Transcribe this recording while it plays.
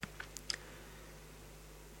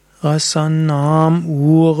Rasanam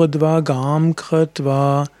urdvagam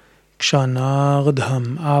kritva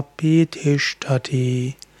kshanardham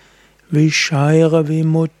apitishtati vishaira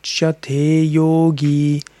vimuchyate yogi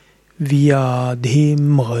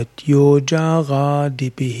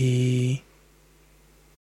vyadhimrityojaradipihi.